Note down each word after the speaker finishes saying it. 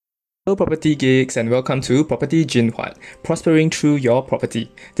Property Geeks, and welcome to Property Jin Huat, prospering through your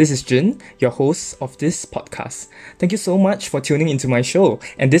property. This is Jin, your host of this podcast. Thank you so much for tuning into my show,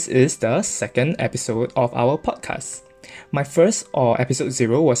 and this is the second episode of our podcast. My first, or episode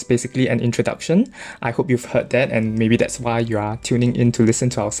 0, was basically an introduction. I hope you've heard that, and maybe that's why you are tuning in to listen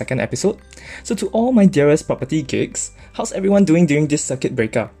to our second episode. So to all my dearest property geeks, how's everyone doing during this circuit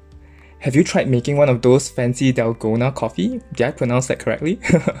breaker? Have you tried making one of those fancy Dalgona coffee? Did I pronounce that correctly?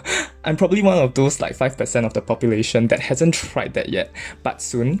 I'm probably one of those 5% of the population that hasn't tried that yet, but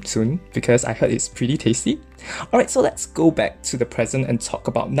soon, because I heard it's pretty tasty. Alright, so let's go back to the present and talk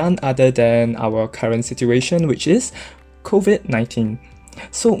about none other than our current situation, which is COVID-19.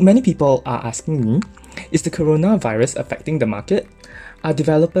 So many people are asking me, is the coronavirus affecting the market? Are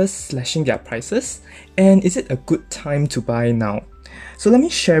developers slashing their prices? And is it a good time to buy now? So let me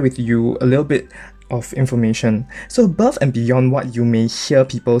share with you a little bit of information. So above and beyond what you may hear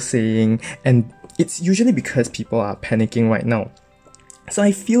people saying, and it's usually because people are panicking right now. So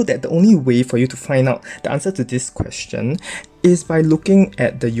I feel that the only way for you to find out the answer to this question is by looking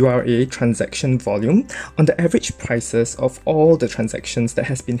at the URA transaction volume on the average prices of all the transactions that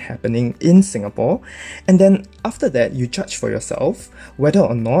has been happening in Singapore, and then after that you judge for yourself whether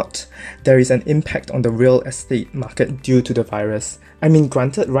or not there is an impact on the real estate market due to the virus. I mean,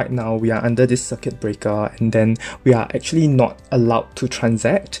 granted, right now we are under this circuit breaker and then we are actually not allowed to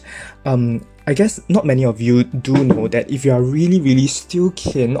transact. I guess not many of you do know that if you are really still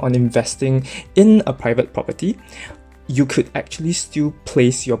keen on investing in a private property, you could actually still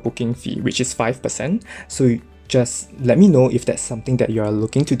place your booking fee, which is 5%. So just let me know if that's something that you are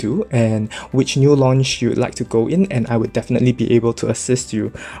looking to do and which new launch you'd like to go in, and I would definitely be able to assist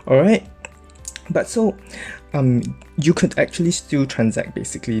you. Alright? But so, you could actually still transact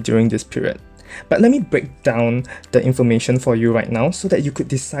basically during this period. But let me break down the information for you right now so that you could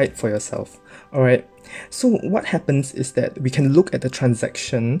decide for yourself. Alright, so what happens is that we can look at the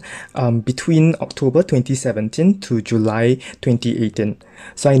transaction between October 2017 to July 2018.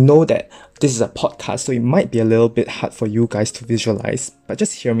 So I know that this is a podcast, so it might be a little bit hard for you guys to visualize, but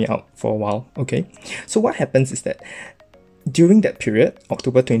just hear me out for a while, okay? So what happens is that during that period,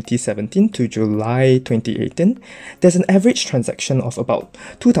 October 2017 to July 2018, there's an average transaction of about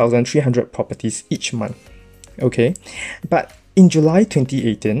 2,300 properties each month, okay? But in July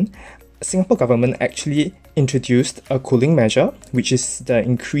 2018, Singapore government actually introduced a cooling measure, which is the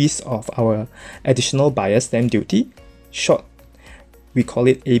increase of our additional buyer's stamp duty. Short, we call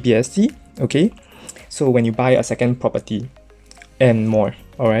it ABSD, okay? So when you buy a second property and more,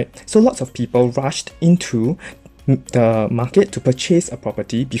 alright? So lots of people rushed into the market to purchase a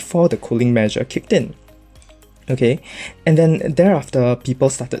property before the cooling measure kicked in. Okay, and then thereafter people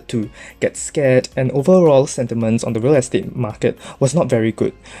started to get scared and overall sentiments on the real estate market was not very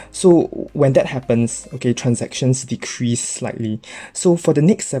good. So when that happens, okay, transactions decrease slightly. So for the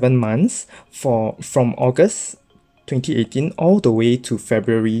next 7 months, from August 2018 all the way to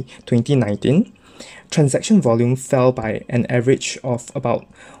February 2019, transaction volume fell by an average of about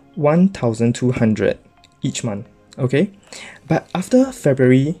 1,200 each month, okay? But after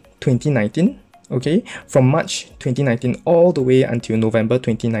February 2019, okay, from March 2019 all the way until November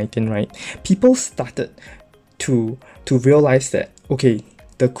 2019, right, people started to realize that, okay,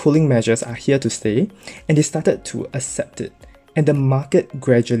 the cooling measures are here to stay, and they started to accept it, and the market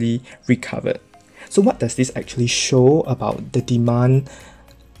gradually recovered. So what does this actually show about the demand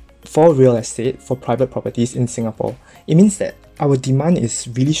for real estate, for private properties in Singapore? It means that our demand is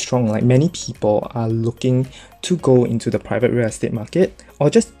really strong. Like, many people are looking to go into the private real estate market or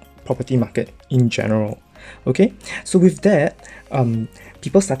just property market in general. Okay, so with that,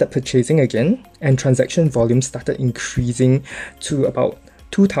 people started purchasing again, and transaction volume started increasing to about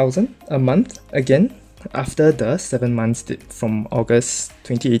 2,000 a month again after the 7 months from August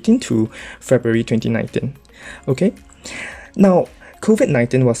 2018 to February 2019. Okay, now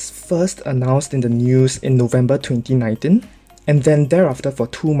COVID-19 was first announced in the news in November 2019, and then thereafter for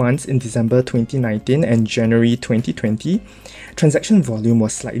 2 months in December 2019 and January 2020, transaction volume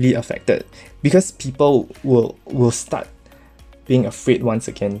was slightly affected because people will start being afraid once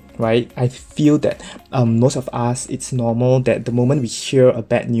again, right? I feel that most of us, it's normal that the moment we hear a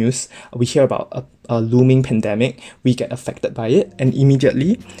bad news, we hear about a looming pandemic, we get affected by it, and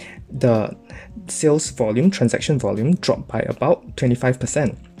immediately the sales volume, transaction volume dropped by about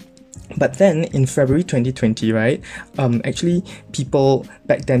 25%. But then in February 2020, right, actually people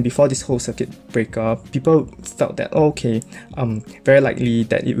back then, before this whole circuit breaker, people felt that, okay, very likely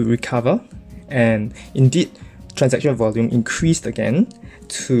that it will recover, and indeed transaction volume increased again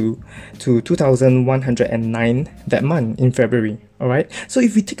to 2,109 that month in February. All right. So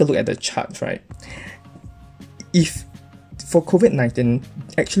if we take a look at the chart, right, if for COVID-19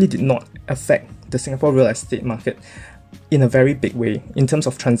 actually did not affect the Singapore real estate market in a very big way in terms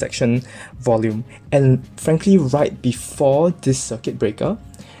of transaction volume. And frankly, right before this circuit breaker,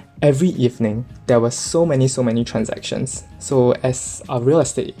 every evening there were so many transactions. So as a real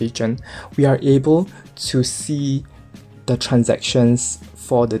estate agent, we are able to see the transactions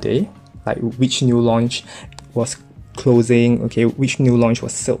for the day, like which new launch was closing, okay, which new launch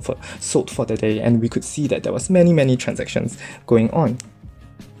was sold for the day, and we could see that there was many transactions going on.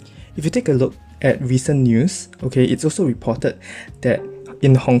 If you take a look at recent news, okay, it's also reported that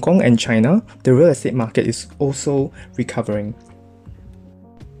in Hong Kong and China, the real estate market is also recovering.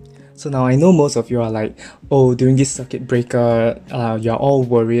 So now I know most of you are like, oh, during this circuit breaker, you're all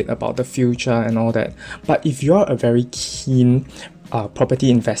worried about the future and all that. But if you're a very keen property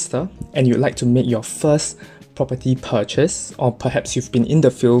investor and you'd like to make your first property purchase, or perhaps you've been in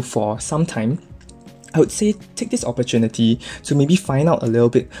the field for some time, I would say take this opportunity to maybe find out a little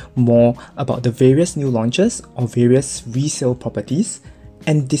bit more about the various new launches or various resale properties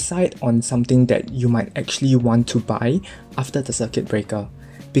and decide on something that you might actually want to buy after the circuit breaker.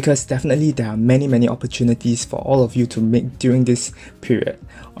 Because definitely there are many opportunities for all of you to make during this period.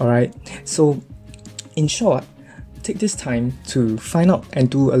 Alright, so in short, take this time to find out and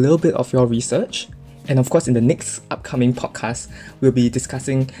do a little bit of your research. And of course, in the next upcoming podcast, we'll be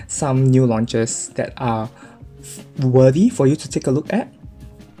discussing some new launches that are worthy for you to take a look at.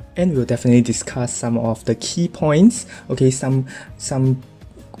 And we'll definitely discuss some of the key points, okay, some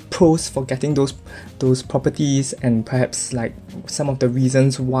pros for getting those properties, and perhaps like some of the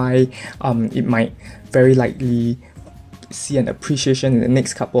reasons why it might very likely see an appreciation in the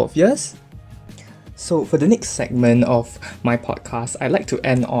next couple of years. So for the next segment of my podcast, I'd like to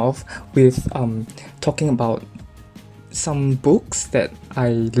end off with talking about some books that I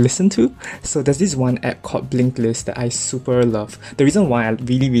listen to. So there's this one app called Blinklist that I super love. The reason why I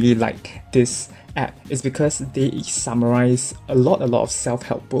really like this app is because they summarize a lot of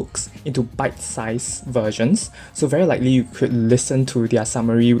self-help books into bite-sized versions. So very likely you could listen to their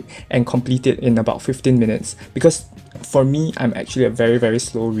summary and complete it in about 15 minutes. Because for me, I'm actually a very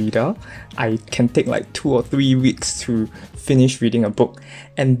slow reader. I can take like 2 or 3 weeks to finish reading a book,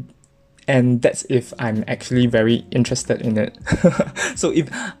 and that's if I'm actually very interested in it. So if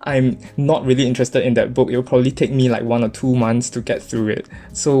I'm not really interested in that book, it'll probably take me like 1 or 2 months to get through it.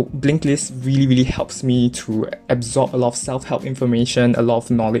 So Blinklist really helps me to absorb a lot of self-help information, a lot of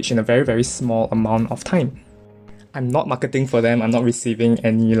knowledge in a very small amount of time. I'm not marketing for them. I'm not receiving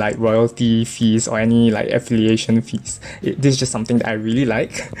any like royalty fees or any like affiliation fees. This is just something that I really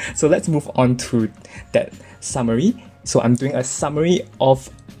like. So let's move on to that summary. So I'm doing a summary of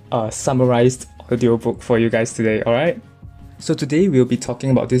a summarized audiobook for you guys today, alright? So today we'll be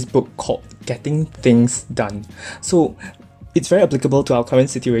talking about this book called Getting Things Done. So it's very applicable to our current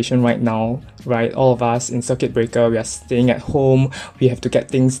situation right now, right? All of us in circuit breaker, we are staying at home, we have to get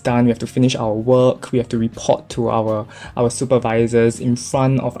things done, we have to finish our work, we have to report to our supervisors in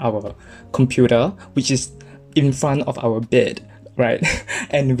front of our computer, which is in front of our bed, right?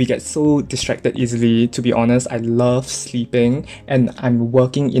 And we get so distracted easily. To be honest, I love sleeping, and I'm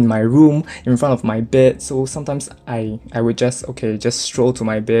working in my room in front of my bed, so sometimes I would just stroll to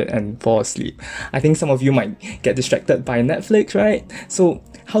my bed and fall asleep. I think some of you might get distracted by Netflix, right? So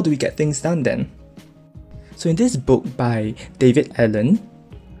how do we get things done then? So in this book by David Allen,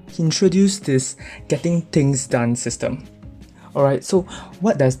 he introduced this getting things done system. Alright, so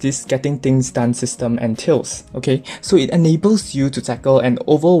what does this getting things done system entails? Okay, so it enables you to tackle an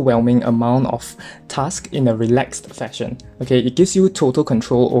overwhelming amount of tasks in a relaxed fashion. Okay, it gives you total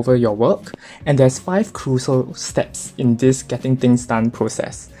control over your work, and there's 5 crucial steps in this getting things done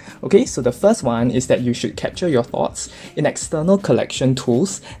process. Okay, so the first one is that you should capture your thoughts in external collection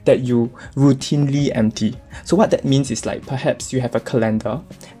tools that you routinely empty. So what that means is like perhaps you have a calendar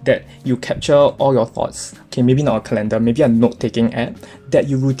that you capture all your thoughts. Okay, maybe not a calendar, maybe a note-taking app that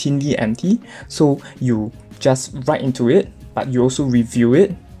you routinely empty. So you just write into it, but you also review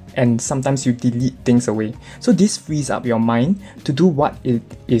it, and sometimes you delete things away. So this frees up your mind to do what it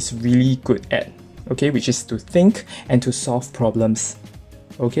is really good at, okay, which is to think and to solve problems.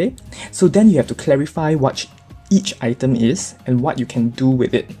 Okay, so then you have to clarify what each item is and what you can do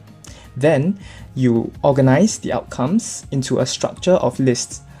with it. Then you organize the outcomes into a structure of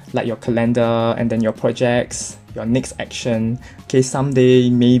lists, like your calendar and then your projects, your next action. Okay, someday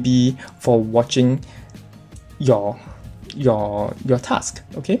maybe for watching your task.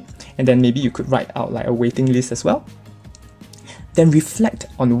 Okay, and then maybe you could write out like a waiting list as well. Then reflect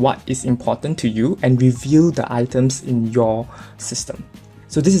on what is important to you and review the items in your system.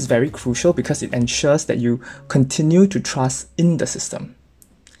 So this is very crucial because it ensures that you continue to trust in the system.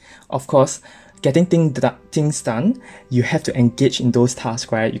 Of course, getting things done, you have to engage in those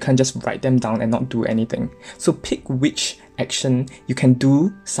tasks, right? You can't just write them down and not do anything. So pick which action you can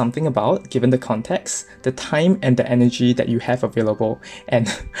do something about given the context, the time and the energy that you have available. And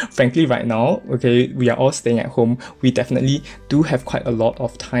frankly, right now, okay, we are all staying at home. We definitely do have quite a lot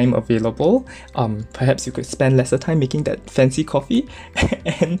of time available. Perhaps you could spend lesser time making that fancy coffee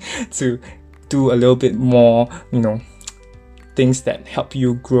and to do a little bit more, things that help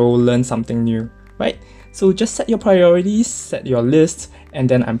you grow, learn something new, right? So just set your priorities, set your list, and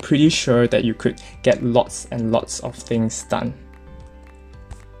then I'm pretty sure that you could get lots and lots of things done.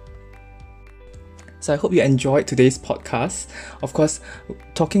 So I hope you enjoyed today's podcast. Of course,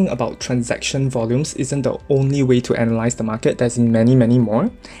 talking about transaction volumes isn't the only way to analyze the market. There's many, many more.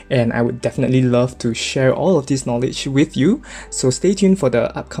 And I would definitely love to share all of this knowledge with you. So stay tuned for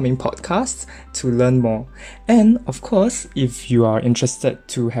the upcoming podcasts to learn more. And of course, if you are interested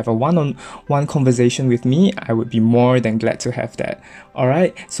to have a one-on-one conversation with me, I would be more than glad to have that.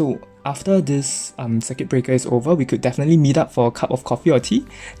 Alright, so after this circuit breaker is over, we could definitely meet up for a cup of coffee or tea.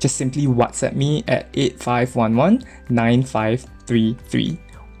 Just simply WhatsApp me at 8511 9533.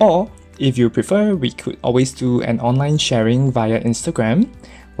 Or if you prefer, we could always do an online sharing via Instagram.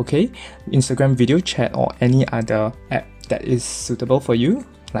 Okay, Instagram video chat or any other app that is suitable for you,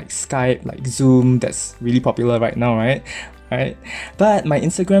 like Skype, like Zoom, that's really popular right now, right? Alright, but my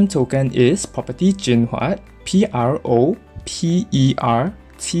Instagram token is Property Jinhuat, PROPERTYJINHUAT.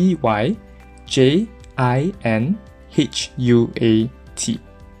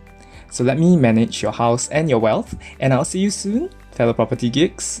 So let me manage your house and your wealth, and I'll see you soon, fellow property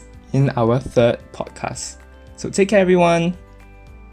geeks, in our third podcast. So take care, everyone.